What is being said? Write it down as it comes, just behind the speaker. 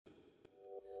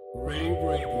Rave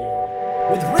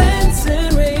Radio. With rants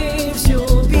and raves,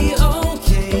 you'll be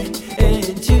okay.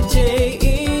 And today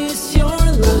is your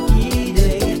lucky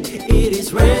day. It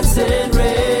is Rants and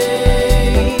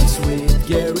Raves with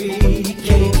Gary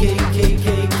K.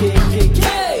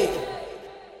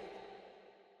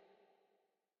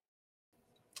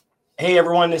 Hey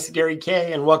everyone, this is Gary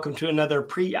K, and welcome to another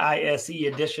pre-ISE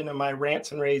edition of my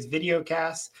Rants and rAVes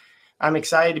videocast. I'm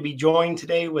excited to be joined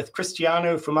today with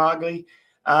Cristiano Fumagli.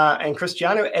 And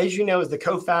Cristiano, as you know, is the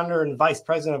co-founder and vice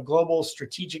president of Global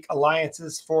Strategic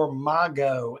Alliances for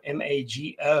Mago,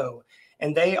 M-A-G-O.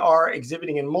 And they are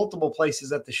exhibiting in multiple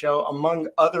places at the show. Among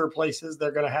other places,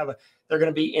 they're going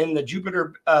to be in the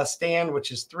Jupiter stand,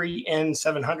 which is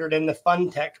 3N700, in the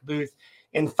FunTech booth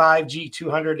in 5G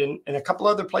 200, and a couple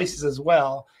other places as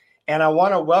well. And I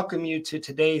want to welcome you to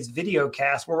today's video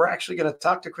cast, where we're actually going to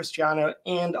talk to Cristiano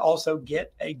and also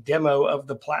get a demo of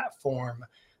the platform.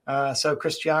 So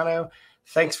Cristiano,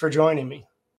 thanks for joining me.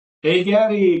 Hey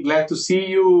Gary, glad to see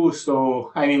you.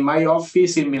 So I'm in my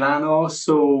office in Milano.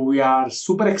 So we are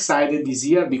super excited this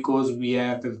year because we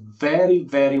have a very,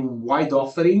 very wide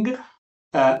offering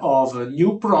of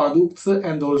new products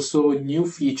and also new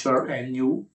feature and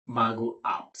new Mago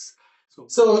apps.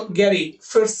 So Gary,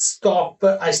 first stop,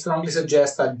 I strongly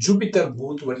suggest a Jupiter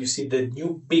booth where you see the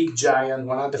new big giant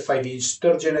 105-inch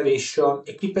third generation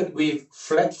equipped with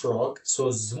flat frog, so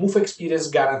smooth experience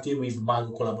guaranteed with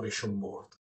Mago collaboration board.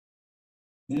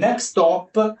 Next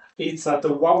stop, it's at the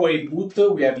Huawei booth.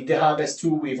 We have the Harvest 2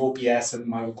 with OPS and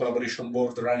Mago collaboration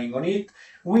board running on it.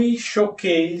 We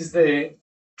showcase the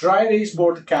dry erase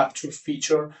board capture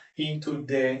feature into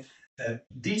the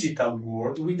digital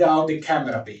world without the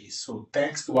camera base. So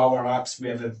thanks to our apps, we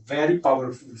have a very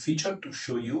powerful feature to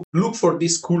show you. Look for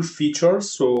this cool feature.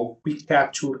 So we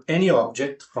capture any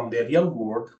object from the real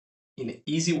world in an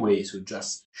easy way. So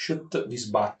just shoot this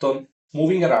button,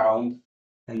 moving around,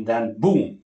 and then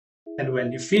boom. And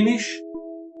when you finish,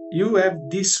 you have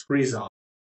this result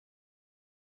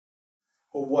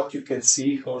of what you can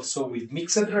see also with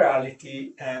mixed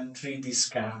reality and 3D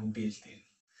scan built in.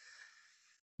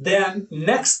 Then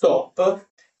next stop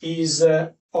is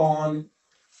on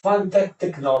FunTech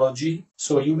technology.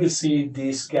 So you will see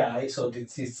this guy. So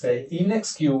this is a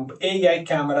Inex Cube AI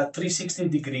camera, 360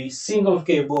 degrees, single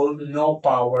cable, no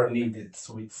power needed.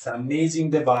 So it's an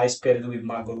amazing device paired with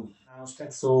Mago Room.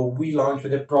 So we launched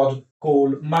a product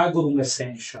called Mago Room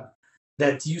Essential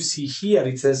that you see here.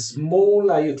 It's a small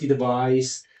IoT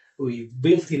device we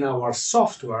built in our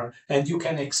software, and you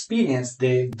can experience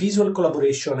the visual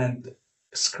collaboration and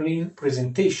screen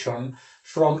presentation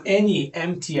from any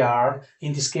MTR.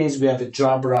 In this case, we have a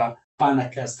Jabra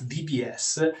Panacast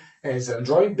VPS as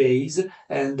Android base,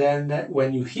 and then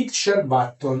when you hit share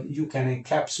button, you can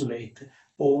encapsulate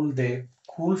all the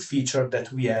cool feature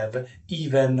that we have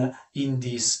even in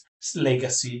this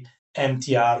legacy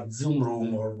MTR Zoom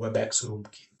Room or WebEx Room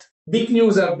kit. Big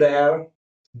news are there.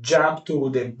 Jump to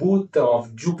the booth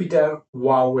of Jupiter,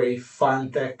 Huawei,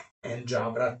 FunTech, and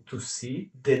Jabra to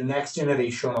see the next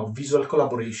generation of visual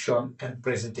collaboration and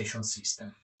presentation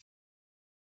system.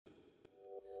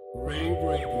 Rave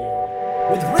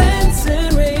Radio. With rants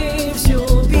and raves,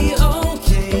 you'll be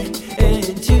okay.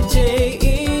 And today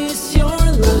is your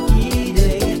lucky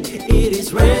day. It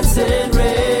is Rants and Raves.